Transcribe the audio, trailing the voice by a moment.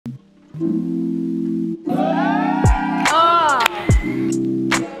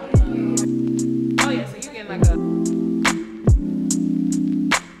yeah, so you getting like a.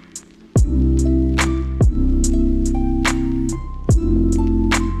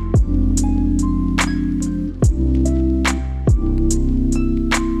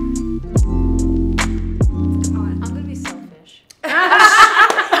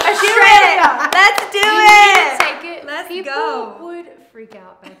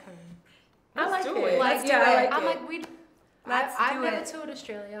 Out back home. I like it. Like, Let's yeah, do I it. like I'm it. like, I've never toured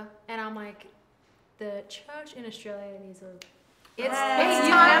Australia, and I'm like, the church in Australia needs a. It's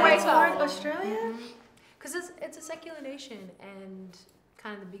time never to toured Australia? Because it's a secular nation, and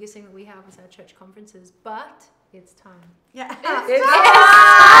kind of the biggest thing that we have is our church conferences. But it's time. Yeah, it's time.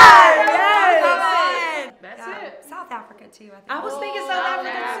 Yes. That's it. South Africa too. I think. I was thinking South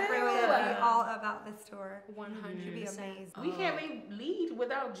Africa too. Really be all about this tour. 100%. It'd be amazing. We can't lead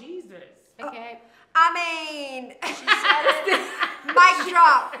without Jesus. Okay. I mean, She said it. mic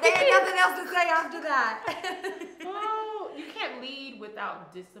drop. There ain't nothing else to say after that. Oh, you can't lead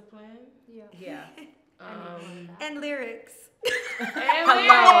without discipline. Yeah. And lyrics.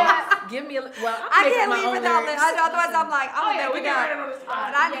 Hello. Give me a. Well, I can't leave without lyrics. Otherwise, I'm like, I'm gonna we make it can up. write it on the spot.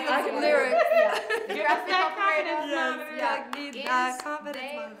 But I need some lyrics. Give us that confidence. Yeah. Need that confidence.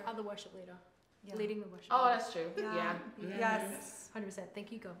 They monitor. are the worship leader, leading the worship. Oh, leader. that's true. Yeah. Yeah. Yes. 100%.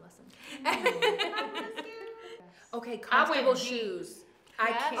 Thank you. God bless them. Okay, comfortable shoes. I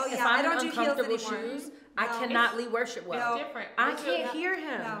Yes. can't. Oh, If yeah, I I'm don't in do heels uncomfortable anymore. shoes, I No. cannot lead worship well. No. Different. I can't hear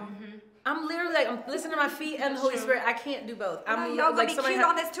him. No. I'm literally like, I'm listening to my feet and the Holy Spirit. I can't do both. I'm Y'all like gonna be somebody cute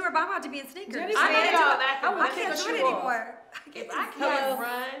on this tour, but I'm about to be in sneakers. Do you I know understand? y'all laughing, I but I take can't a do shoe it off. anymore. If I Hello. can't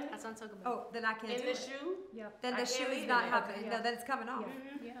run That's what I'm talking about. Oh, then I can't in do the it. shoe, Yep. Then I the can't shoe leave is it. not Okay, happening. yeah. No, then it's coming off.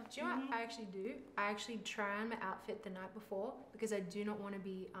 Yeah. Do you know what I actually do? I actually try on my outfit the night before because I do not want to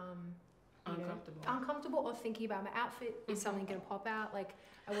be uncomfortable or thinking about my outfit. Is something gonna pop out? Like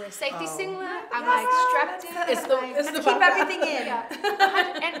I wear a safety singlet. I'm like strapped in. It's the Keep everything in. Yeah.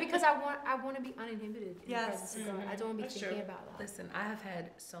 And because I want to be uninhibited in the presence of God. I don't want to be thinking about that. Listen, I have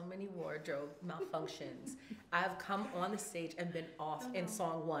had so many wardrobe malfunctions. I've come on the stage and been off in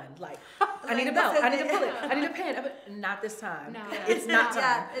song one. Like, I need a belt, I need to pull it, I need a pen. Not this time. No. It's not time.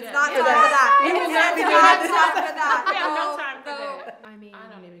 Yeah, it's not time for that. You will not be It's doing not this. time for that. we have no time for that. I mean,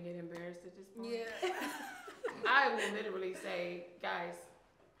 I don't even get embarrassed at this point. Yeah. I will literally say, guys,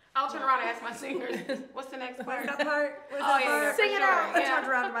 I'll turn around and ask my singers, what's the next part? What's that part? What's Oh, that yeah, part? for Sing it sure, out. I yeah. turned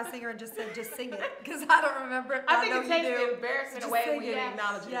around to my singer and just said, just sing it. Because I don't remember it. I think know it you takes do. the embarrassment Just away sing when you it.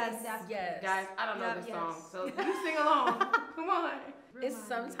 acknowledge it. Yes. Yes. Guys, I don't know Yep. this Yes. song, so you sing along. Come on. It's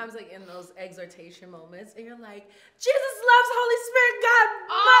sometimes like in those exhortation moments, and you're like, Jesus loves Holy Spirit, God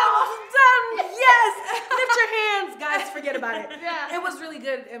loves them. Yes, lift your hands, guys. Forget about it. Yeah. It was really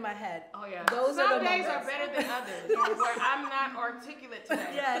good in my head. Oh yeah. Those Some are the days moments. are better than others. Where I'm not articulate today.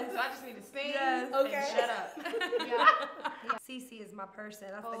 Yes. So I just need to sing Yes. Okay. and shut up. Cece is my person.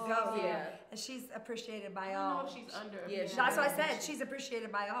 That's the Oh, go. yeah. And she's appreciated by I don't know all. if she's under. Yeah, That's what I said. She's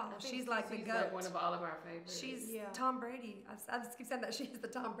appreciated by all. I think She's like the Cece's goat. like one of all of our favorites. She's Yeah. Tom Brady. I just keep saying that she's the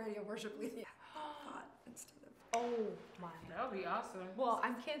Tom Brady of worship leader. Instead of oh my. That would be awesome. Well,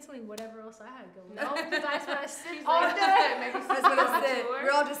 I'm canceling whatever else I had going. No, because that's what I said She's all like, day. maybe that's what I on said. tour.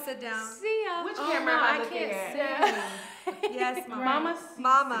 We'll all just sit down. See ya. Which Oh, camera no, am I I looking can't at? Yes, Mama. Mama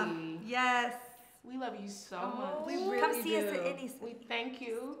Mama. Cece. Yes. We love you so Oh, much. we Come really see us do. at any. We thank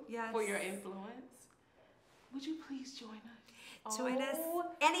you Yes. for your influence. Would you please join us? Join us. Oh,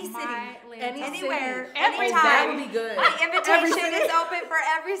 Any city. my Any land. Anywhere. city. Every Anytime. That would be good. The invitation city. is open for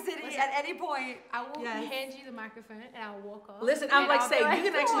every city at any point. I will Yes. hand you the microphone and I'll walk off. Listen, I'm and like I'll saying, be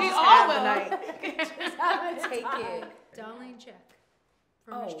you can actually we just all have will. the night. just have a Take time. it. Darlene check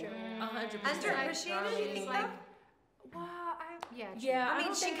from Oh, Australia. 100%. Underappreciated, you think Like, so? wow, Yeah, I mean,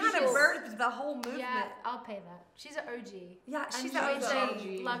 don't she think kind of she's- birthed the whole movement. Yeah, I'll pay that. She's an OG. Yeah, And she's she an an OG.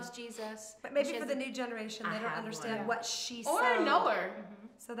 OG. loves Jesus. But maybe She for has the a- new generation, I they don't have understand one. what she Or said. know her.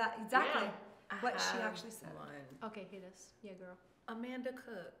 So that, exactly. I What she have actually said. one. Okay, hit us. Yeah, girl. Amanda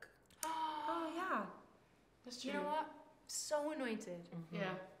Cook. Oh, yeah. That's You know what? So anointed. Yeah.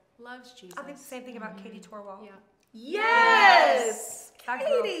 Loves Jesus. I think the same thing about Katie Torwall. Yeah. Yes! That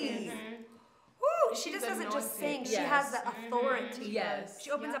girl Katie! can- Mhm. Woo, she She's just doesn't just sing. anointed. She has the authority. Yes.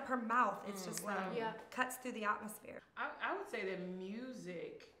 She opens Yeah. up her mouth. It's just like Yeah. cuts through the atmosphere. I would say that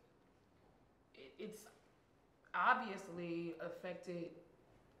music, it's obviously affected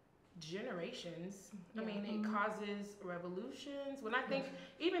generations. I mean, it causes revolutions. When I think,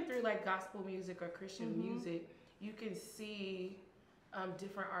 even through like gospel music or Christian music, you can see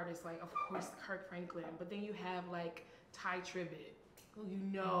different artists, like of course Kirk Franklin, but then you have like Tribl, who you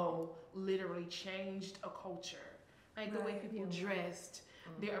know literally changed a culture. Like the way people dressed,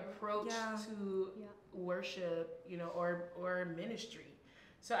 their approach to worship, you know, or ministry.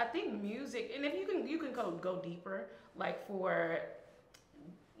 So I think music, and if you can go deeper, like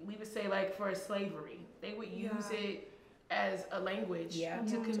we would say like for slavery, they would use it as a language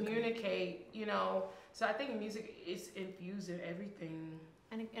to communicate, you know. So I think music is infused in everything.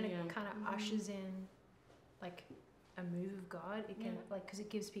 And it kind of ushers in like a move of God. It can like, because it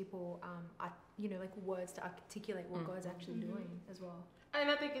gives people like words to articulate what God's actually doing as well. And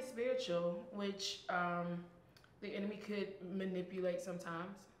I think it's spiritual, which the enemy could manipulate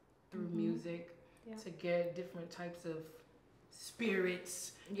sometimes through music to get different types of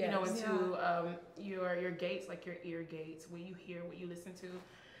spirits, you know, into your gates, like your ear gates, what you hear, what you listen to.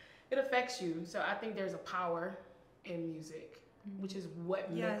 It affects you. So I think there's a power in music, which is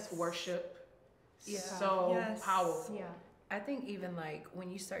what makes worship so powerful. Yeah. I think even like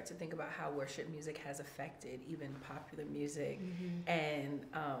when you start to think about how worship music has affected even popular music and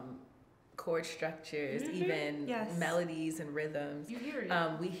chord structures, even melodies and rhythms. You hear it.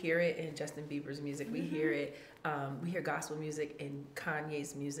 We hear it in Justin Bieber's music. We hear it. We hear gospel music in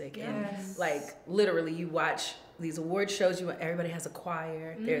Kanye's music. And like literally you watch these award shows, everybody has a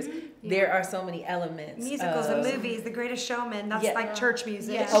choir. There are so many elements. Musicals and movies, The Greatest Showman, that's like church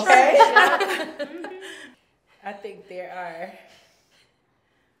music. Yeah. Okay. I think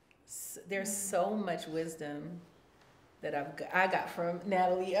there's so much wisdom that I got from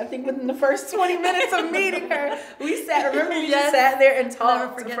Natalie. I think within the first 20 minutes of meeting her, we sat there and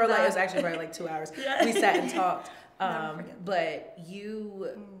talked for like, it was actually probably like 2 hours. We sat and talked. But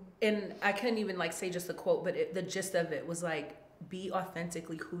and I couldn't even like say just the quote, but the gist of it was like, be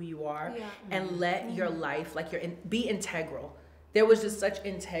authentically who you are and let your life, like be integral. There was just such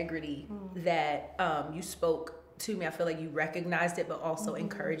integrity that you spoke to me. I feel like you recognized it, but also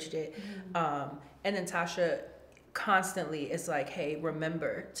encouraged it. And then Tasha constantly is like, hey,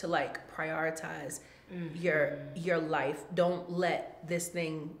 remember to like prioritize your life. Don't let this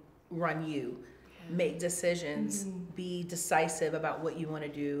thing run you. Make decisions. Be decisive about what you want to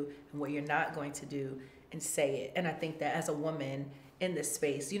do and what you're not going to do, and say it. And I think that as a woman in this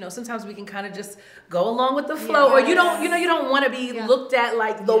space, you know, sometimes we can kind of just go along with the flow, or you don't want to be looked at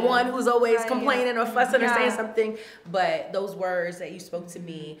like the one who's always complaining or fussing or saying something. But those words that you spoke to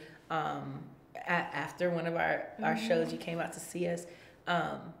me after one of our shows, you came out to see us,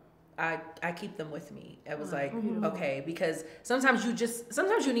 I keep them with me. It was like, okay, because sometimes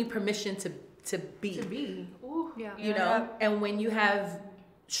you need permission to be. Ooh. You know, and when you have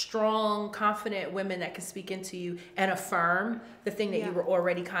strong, confident women that can speak into you and affirm the thing that you were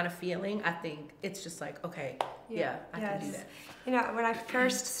already kind of feeling, I think it's just like, okay, I can do that. You know, when I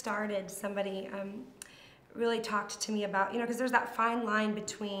first started, somebody really talked to me about, you know, because there's that fine line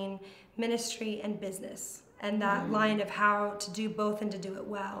between ministry and business, and that line of how to do both and to do it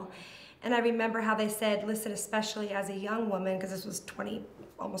well. And I remember how they said, listen, especially as a young woman, because this was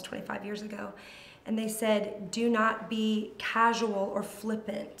almost 25 years ago, and they said, do not be casual or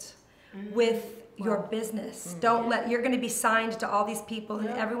flippant with your business. Don't you're going to be signed to all these people and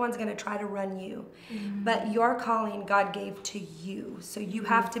everyone's going to try to run you. But your calling God gave to you. So you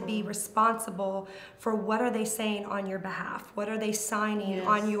have to be responsible for what are they saying on your behalf? What are they signing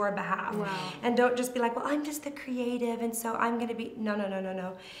on your behalf? And don't just be like, well, I'm just the creative and so I'm going to be,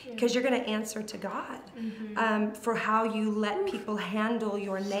 no. Because you're going to answer to God for how you let people handle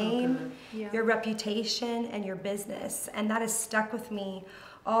your name, your reputation, and your business. And that has stuck with me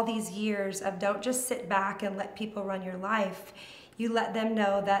all these years of don't just sit back and let people run your life. You let them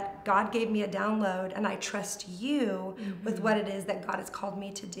know that God gave me a download and I trust you with what it is that God has called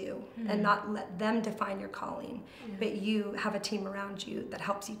me to do, and not let them define your calling, but you have a team around you that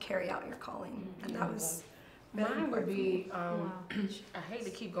helps you carry out your calling. And that was mine would be, I hate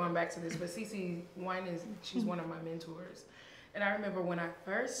to keep going back to this, but Cece Wine she's one of my mentors. And I remember when I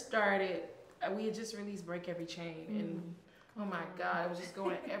first started, we had just released Break Every Chain, and oh my God, it was just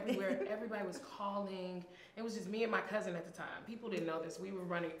going everywhere. Everybody was calling. It was just me and my cousin at the time. People didn't know this. We were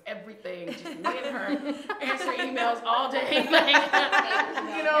running everything, just me and her, answer emails all day. Like,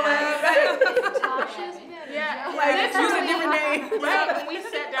 you know, Tasha's like use a different name. Right? When we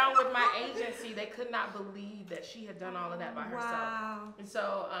sat down with my agency, they could not believe that she had done all of that by herself. Wow. And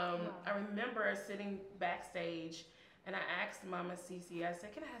so I remember sitting backstage, and I asked Mama Cece, I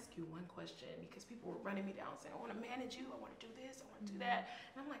said, can I ask you one question? Because people were running me down saying, I want to manage you, I want to do this, I want to do that.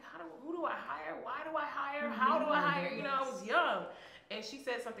 And I'm like, who do I hire? Why do I hire? How do I hire? You know, I was young. And she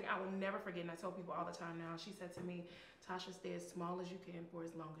said something I will never forget, and I tell people all the time now. She said to me, Tasha, stay as small as you can for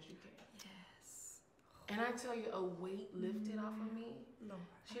as long as you can. Yes. And I tell you, a weight lifted off of me.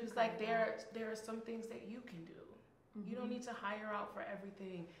 She was like, there are some things that you can do. You don't need to hire out for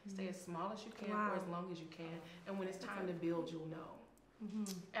everything. Stay as small as you can for as long as you can. And when it's time to build, you'll know.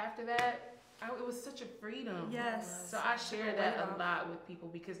 After that, it was such a freedom. Yes. So I share that a lot with people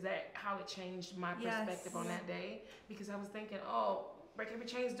because how it changed my perspective on that day. Because I was thinking, oh, Break Every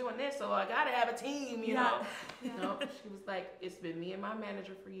Chain's doing this, so I gotta have a team, you know. No, she was like, it's been me and my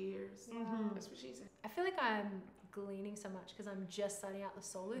manager for years. That's what she said. I feel like I'm gleaning so much because I'm just starting out the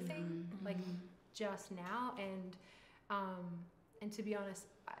solo thing, like just now, and to be honest,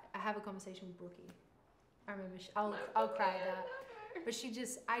 I have a conversation with Brookie. I remember I'll cry at that, but she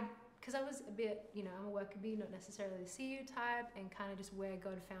just because I was a bit, you know, I'm a worker bee, not necessarily a CU type, and kind of just where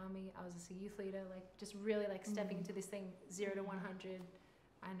God found me. I was a youth leader, like just really like stepping into this thing 0 to 100.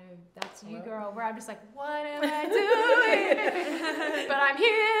 I know that's you, girl. Where I'm just like, what am I doing? But I'm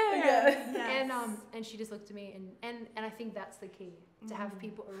here. Yes. And she just looked at me, and I think that's the key, to have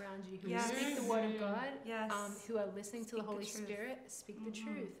people around you who speak the word of God, who are listening to the Holy Spirit, speak the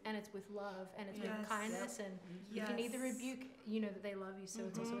truth, and it's with love, and it's with kindness, and you can either rebuke, you know, that they love you, so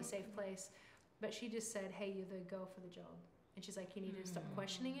it's also a safe place. But she just said, hey, you're the girl for the job, and she's like, you need to stop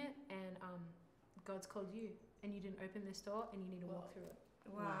questioning it, and God's called you, and you didn't open this door, and you need to walk through it.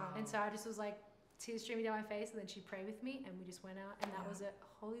 Wow. And so I just was like, tears streaming down my face, and then she prayed with me, and we just went out, and that was at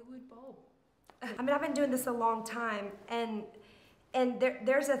Hollywood Bowl. I mean, I've been doing this a long time, and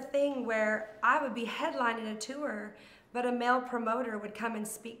there's a thing where I would be headlining a tour, but a male promoter would come and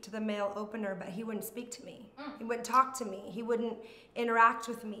speak to the male opener, but he wouldn't speak to me. He wouldn't talk to me. He wouldn't interact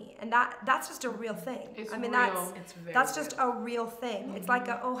with me, and that's just a real thing. It's that's just a real thing. It's like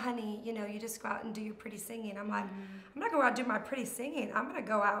oh honey, you know, you just go out and do your pretty singing. I'm like, I'm not going out and do my pretty singing. I'm gonna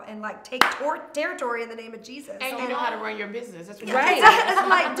go out and like take territory in the name of Jesus. And you know how to run your business. That's what right. It's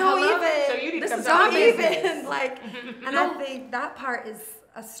like don't even. So you need to come don't even business. Like, and I think that part is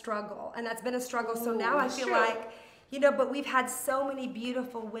a struggle, and that's been a struggle. So now I feel like. You know, but we've had so many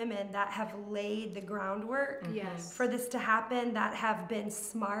beautiful women that have laid the groundwork for this to happen, that have been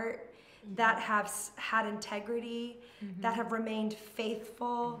smart, that have had integrity, that have remained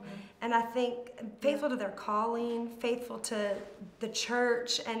faithful, and I think faithful to their calling, faithful to the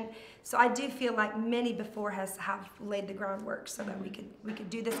church, and so I do feel like many before have laid the groundwork so that we could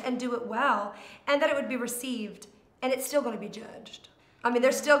do this and do it well, and that it would be received, and it's still going to be judged. I mean,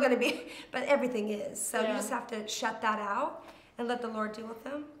 there's still going to be, but everything is. So you just have to shut that out and let the Lord deal with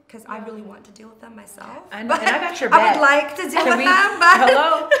them, because I really want to deal with them myself. And I got your back. I would like to deal with them, but...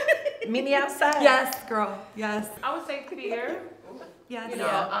 Hello? Meet me outside. Yes, girl. Yes. I would say fear. Yes. You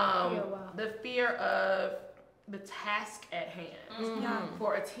know, the fear of the task at hand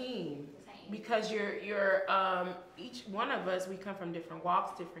for a team. Because you're each one of us, we come from different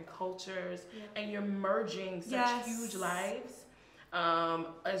walks, different cultures, and you're merging such huge lives.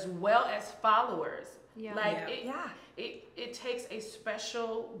 As well as followers. It takes a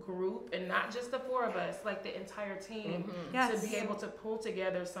special group, and not just the four of us, like the entire team, to be able to pull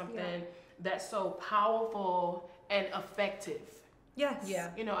together something that's so powerful and effective. Yes. Yeah.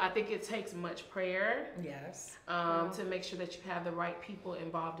 You know, I think it takes much prayer. Yes. To make sure that you have the right people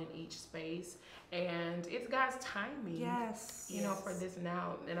involved in each space. And it's God's timing. Yes. You know, for this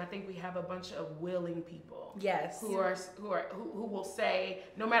now. And I think we have a bunch of willing people. Yes. Who will say,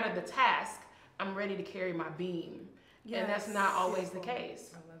 no matter the task, I'm ready to carry my beam. Yes. And that's not always the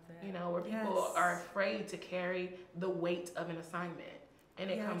case. I love that. You know, where people are afraid to carry the weight of an assignment.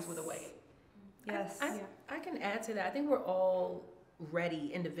 And it comes with a weight. Yes. I can add to that. I think we're all ready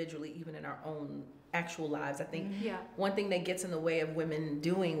individually, even in our own actual lives. I think one thing that gets in the way of women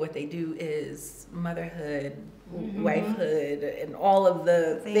doing what they do is motherhood, wifehood, and all of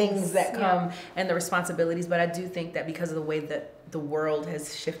the things that come and the responsibilities. But I do think that because of the way that the world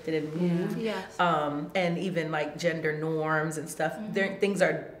has shifted and moved, and even like gender norms and stuff, things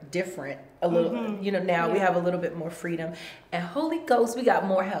are different a little. You know, now we have a little bit more freedom, and Holy Ghost, we got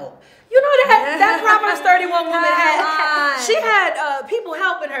more help. You know that Proverbs 31 woman had people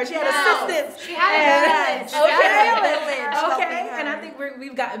helping her. She had assistants. She had a village. And I think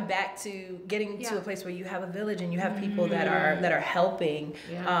we've gotten back to getting to a place where you have a village and you have people that are helping.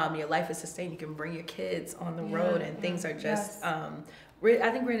 Your life is sustained. You can bring your kids on the road, and things are just. I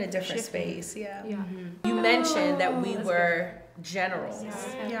think we're in a different space. You mentioned that we were generals.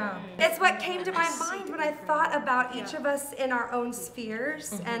 It's what came to my mind when I thought about each of us in our own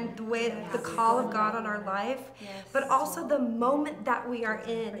spheres and the way the call of God on our life, but also the moment that we are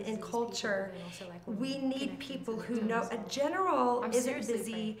in culture. We need people who know. A general isn't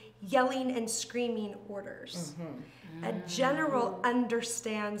busy yelling and screaming orders. A general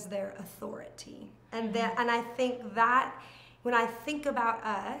understands their authority. And I think that when I think about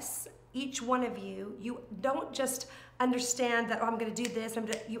us, each one of you, you don't just understand that, oh, I'm going to do this.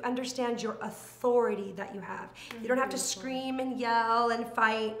 You understand your authority that you have. You don't have to scream and yell and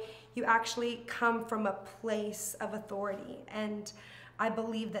fight. You actually come from a place of authority. And I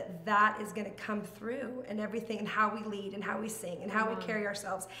believe that is going to come through in everything, and how we lead and how we sing and how we carry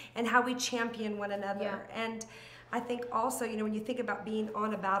ourselves and how we champion one another. Yeah. And I think also, when you think about being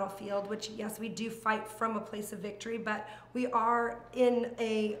on a battlefield, which yes, we do fight from a place of victory, but we are in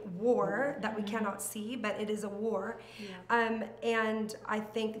a war that we cannot see, but it is a war. Yeah. And I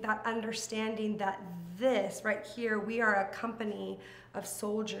think that understanding that this right here, we are a company of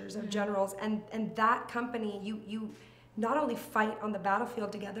soldiers, of generals, and that company, you not only fight on the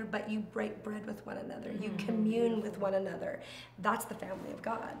battlefield together, but you break bread with one another. You commune with one another. That's the family of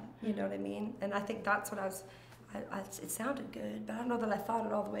God. You know what I mean? And I think that's what it sounded good, but I don't know that I thought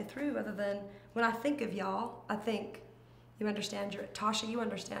it all the way through, other than when I think of y'all, I think you understand Tasha, you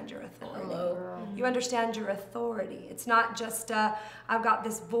understand your authority. Hello. You understand your authority. It's not just, I've got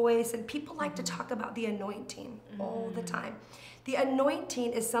this voice, and people like to talk about the anointing all the time. The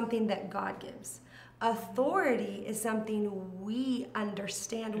anointing is something that God gives. Authority is something we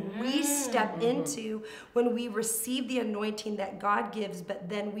understand, we step into when we receive the anointing that God gives, but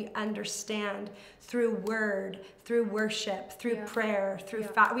then we understand through word, through worship, through prayer, through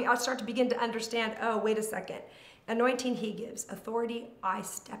we start to begin to understand, oh, wait a second. Anointing he gives, authority I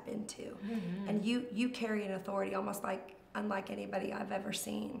step into. And you carry an authority almost unlike anybody I've ever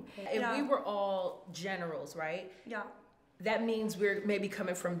seen. If we were all generals, right? Yeah. That means we're maybe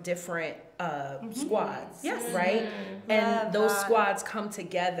coming from different squads, right? And those squads come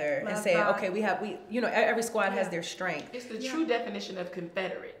together and say, okay, every squad has their strength. It's the true definition of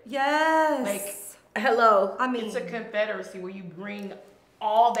Confederate. Yes. Hello. I mean, it's a confederacy where you bring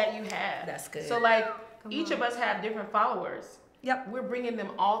all that you have. That's good. So each of us have different followers. Yep. We're bringing them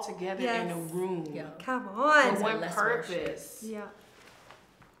all together in a room. Yep. Come on. For one purpose. Yeah.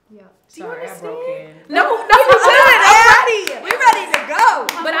 Yeah. Sorry, I broke in. No, you good. We're ready to go.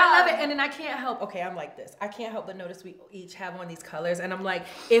 But I love it. And then I can't help, I'm like this. I can't help but notice we each have on these colors. And I'm like,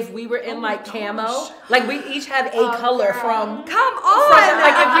 if we were in camo, we each have a color from. Come on.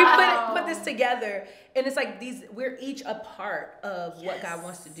 If we put this together, and it's like we're each a part of what God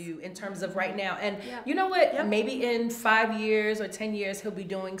wants to do in terms of right now. And you know what? Yep. Maybe in 5 years or 10 years, he'll be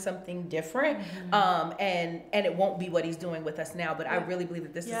doing something different. And it won't be what he's doing with us now. But I really believe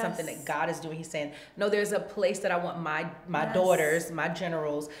that this is something that God is doing. He's saying, no, there's a place that I want my daughters, my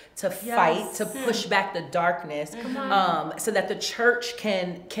generals, to fight, to push back the darkness, so that the church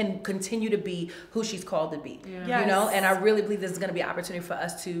can continue to be who she's called to be. You know, and I really believe this is going to be an opportunity for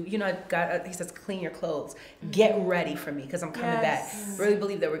us to, God, he says, clean your clothes, get ready for me because I'm coming back. Really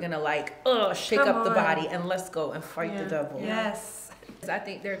believe that we're gonna shake up the body and let's go and fight the devil. Yes. I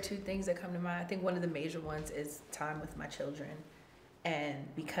think there are two things that come to mind. I think one of the major ones is time with my children, and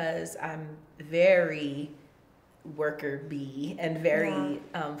because I'm very worker bee and very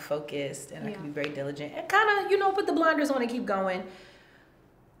focused, and I can be very diligent and kind of put the blinders on and keep going,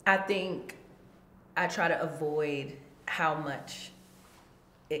 I think I try to avoid how much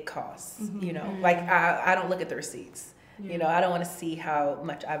it costs, I don't look at the receipts, I don't want to see how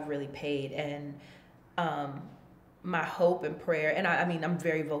much I've really paid. And my hope and prayer, and I'm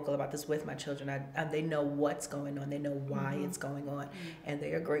very vocal about this with my children. They know what's going on, they know why it's going on, and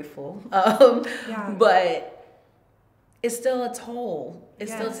they are grateful. But it's still a toll. It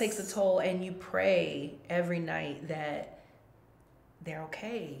still takes a toll, and you pray every night that they're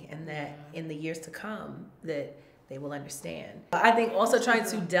okay, and that in the years to come that they will understand. I think also trying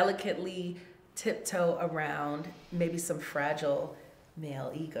to delicately tiptoe around maybe some fragile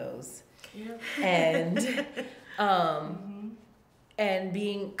male egos, and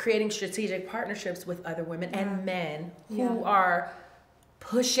creating strategic partnerships with other women and men who are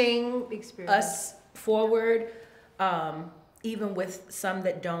pushing us forward, even with some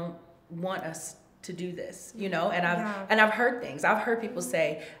that don't want us to do this, and I've heard things. I've heard people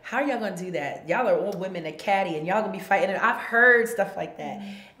say, how are y'all gonna do that? Y'all are all women at Caddy and y'all gonna be fighting. And I've heard stuff like that.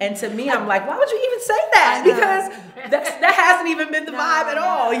 And to me, I'm like, why would you even say that? Because that hasn't even been the vibe at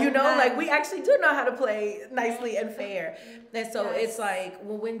all, we actually do know how to play nicely and fair. And so it's like,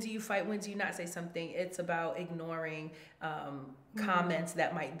 well, when do you fight? When do you not say something? It's about ignoring comments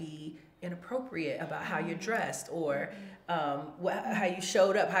that might be inappropriate about how you're dressed, or how you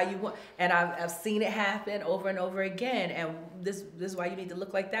showed up, how you want. And I've seen it happen over and over again. And this is why you need to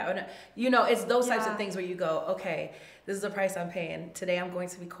look like that. Or it's those types of things where you go, okay, this is the price I'm paying. Today I'm going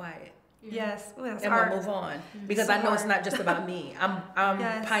to be quiet. Yes. Ooh, that's and art. we'll move on because I know it's not just about me. I'm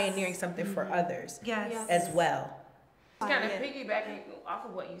pioneering something for others as well. Kind of piggybacking off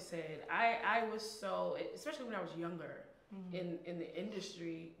of what you said, I was so, especially when I was younger, in the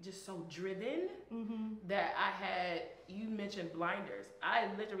industry, just so driven that I had, you mentioned blinders. I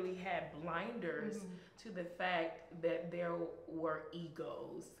literally had blinders to the fact that there were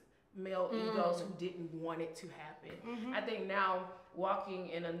male egos who didn't want it to happen. I think now walking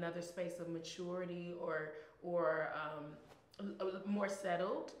in another space of maturity or more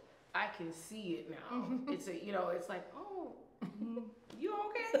settled, I can see it now. It's it's like, oh, you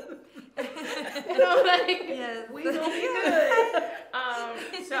okay? We gonna be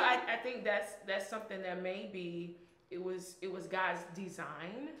good. So I think that's something that maybe it was God's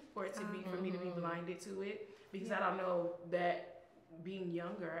design for it to be for me to be blinded to it, because I don't know that being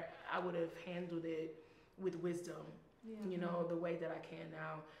younger I would have handled it with wisdom, the way that I can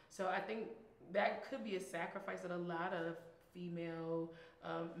now. So I think that could be a sacrifice that a lot of female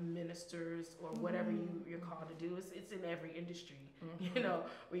ministers or whatever you're called to do. It's in every industry,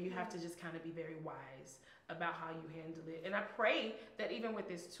 where you have to just kind of be very wise about how you handle it. And I pray that even with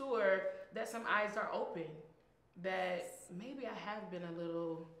this tour, that some eyes are open, that maybe I have been a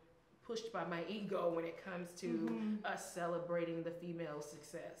little pushed by my ego when it comes to us celebrating the female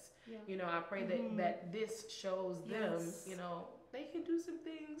success. I pray that this shows them, they can do some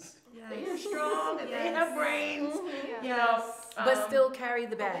things. They are strong and they have brains. But still carry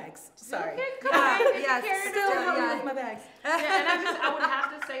the bags. Sorry. Still help my bags. And I would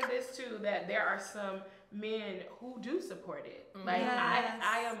have to say this too, that there are some men who do support it. Like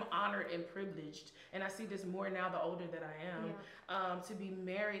I am honored and privileged, and I see this more now the older that I am, to be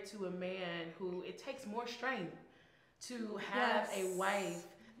married to a man who it takes more strength to have a wife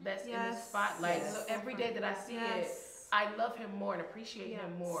that's in the spotlight. So every day that I see it, I love him more and appreciate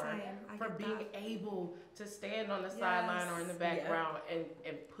him more for being able to stand on the sideline or in the background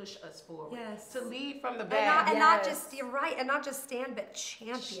and push us forward. To lead from the back. And not just, you're right, and not just stand, but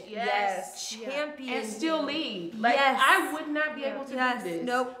champion. Champion. And still lead. Like, I would not be able to do this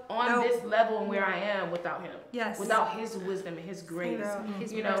this level and where I am without him. Without his wisdom and his grace.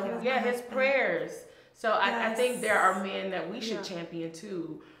 His prayers. So I think there are men that we should champion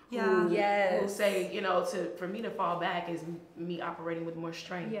too. Who say, for me to fall back is me operating with more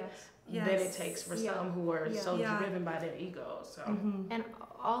strength than it takes for some who are so driven by their ego. So, and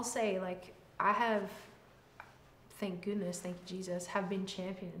I'll say, like, I have, thank goodness, thank Jesus, have been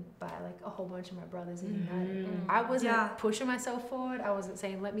championed by like a whole bunch of my brothers in United. I wasn't pushing myself forward. I wasn't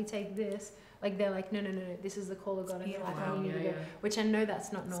saying, let me take this. Like, they're like, no, this is the call of God in your life. You need to go. Which I know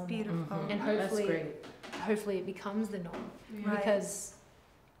that's not normal. It's beautiful. And hopefully it becomes the norm. Because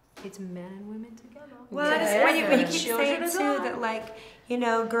it's men and women together. Well, when you keep saying too that, like,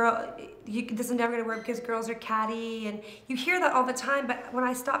 this is never gonna work because girls are catty, and you hear that all the time. But when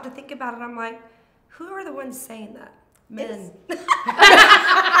I stop to think about it, I'm like, who are the ones saying that? Men.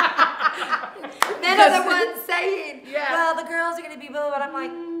 Men are the ones saying, well, the girls are gonna be blah, but I'm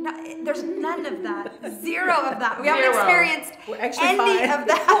like, no, there's none of that. Zero of that. We haven't experienced any of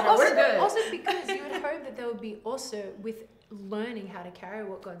that. Also because you would hope that there would be also, with learning how to carry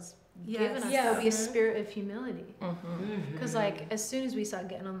what God's given us, there'll be a spirit of humility. Because like, as soon as we start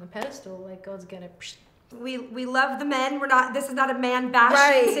getting on the pedestal, like, God's gonna we love the men. This is not a man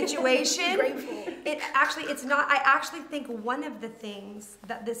bashing situation. It's not. I actually think one of the things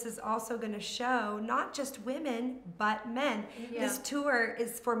that this is also going to show, not just women, but men. This tour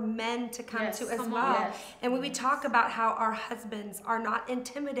is for men to come to as well. And when we talk about how our husbands are not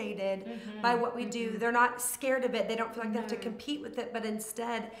intimidated by what we do, they're not scared of it. They don't feel like they have to compete with it, but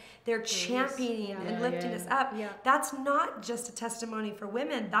instead they're championing and lifting us up. That's not just a testimony for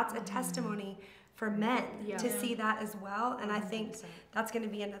women. That's a testimony for men to see that as well. And I think that's going to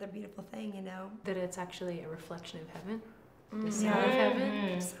be another beautiful thing, that it's actually a reflection of heaven, the sound of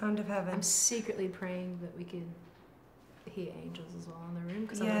heaven. Sound of heaven. I'm secretly praying that we could hear angels as well in the room,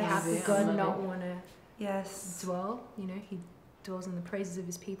 because I'm like, how could God not want to dwell? He dwells in the praises of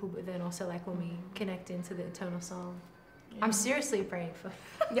his people, but then also, like, when we connect into the eternal song, I'm seriously praying for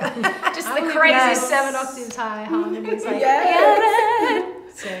just the crazy 7 octaves high harmonies, like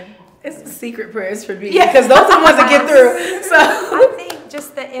so. It's secret prayers for me, because those are the ones that get through. So I think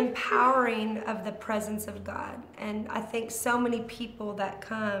just the empowering of the presence of God, and I think so many people that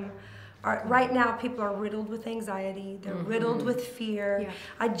come right now people are riddled with anxiety, they're riddled with fear.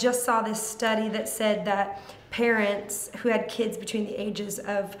 I just saw this study that said that parents who had kids between the ages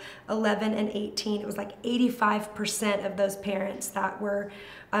of 11 and 18, it was like 85% of those parents that were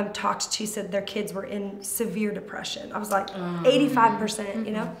talked to said their kids were in severe depression. I was like, 85%,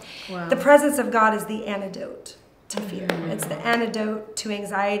 you know? Wow. The presence of God is the antidote to fear. It's the antidote to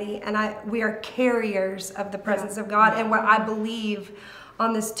anxiety, and we are carriers of the presence of God. And what I believe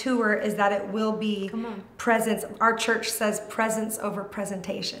on this tour is that it will be presence. Our church says presence over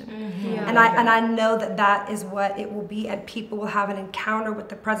presentation. And I know that is what it will be, and people will have an encounter with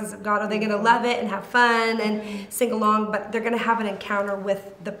the presence of God. Are they going to love it and have fun and sing along? But they're going to have an encounter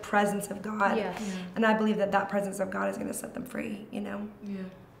with the presence of God. And I believe that presence of God is going to set them free, you know?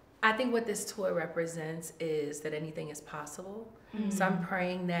 I think what this tour represents is that anything is possible. So I'm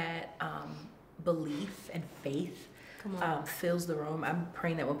praying that belief and faith fills the room. I'm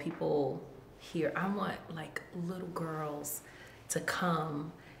praying that when people hear, I want like little girls to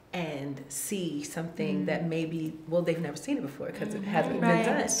come and see something that maybe, well, they've never seen it before because it hasn't been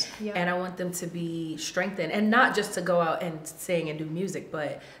done. And I want them to be strengthened, and not just to go out and sing and do music,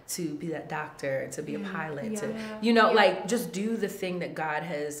 but to be that doctor, to be a pilot, to, you know, like just do the thing that God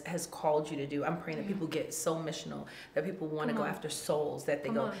has called you to do. I'm praying that people get so missional, that people want to go after souls, that they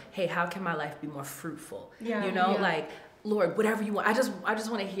go, hey, how can my life be more fruitful? You know, like, Lord, whatever you want. I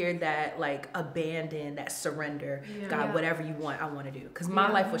just want to hear that, like, abandon, that surrender. God, whatever you want, I want to do. Because my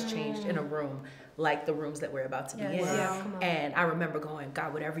life was changed in a room like the rooms that we're about to be in. And I remember going,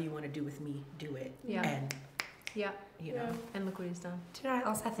 God, whatever you want to do with me, do it. And, you know. And look what he's done. Do you know what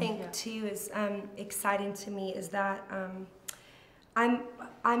else I think, too, is exciting to me is that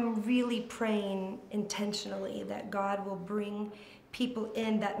I'm really praying intentionally that God will bring people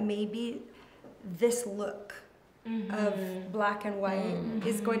in that maybe this look of black and white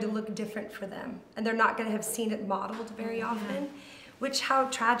is going to look different for them, and they're not going to have seen it modeled very often, which, how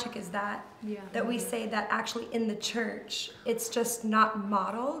tragic is that, that we say that actually in the church it's just not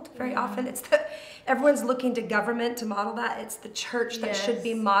modeled very often. It's everyone's looking to government to model that. It's the church that should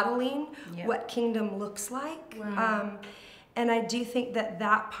be modeling what kingdom looks like. And I do think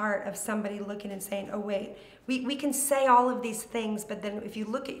that part of somebody looking and saying, oh wait, we can say all of these things, but then if you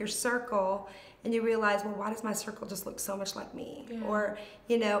look at your circle and you realize, well, why does my circle just look so much like me? Or,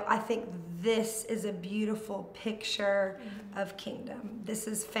 you know, I think this is a beautiful picture of kingdom. This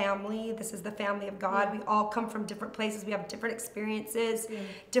is family. This is the family of God. We all come from different places. We have different experiences,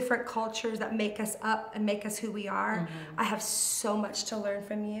 different cultures that make us up and make us who we are. I have so much to learn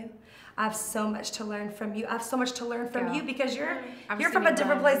from you. I have so much to learn from you. I have so much to learn from you because you're from a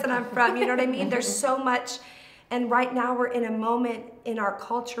different place than I'm from. You know what I mean? There's so much. And right now we're in a moment in our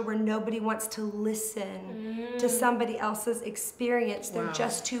culture where nobody wants to listen to somebody else's experience. They're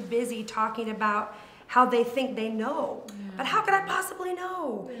just too busy talking about how they think they know. But how could I possibly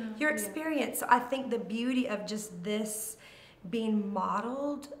know your experience? So I think the beauty of just this being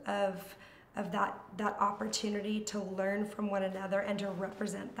modeled of that opportunity to learn from one another and to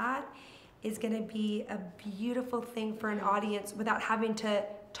represent that is going to be a beautiful thing for an audience without having to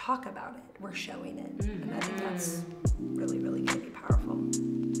talk about it. We're showing it. And I think that's really, really going to be powerful.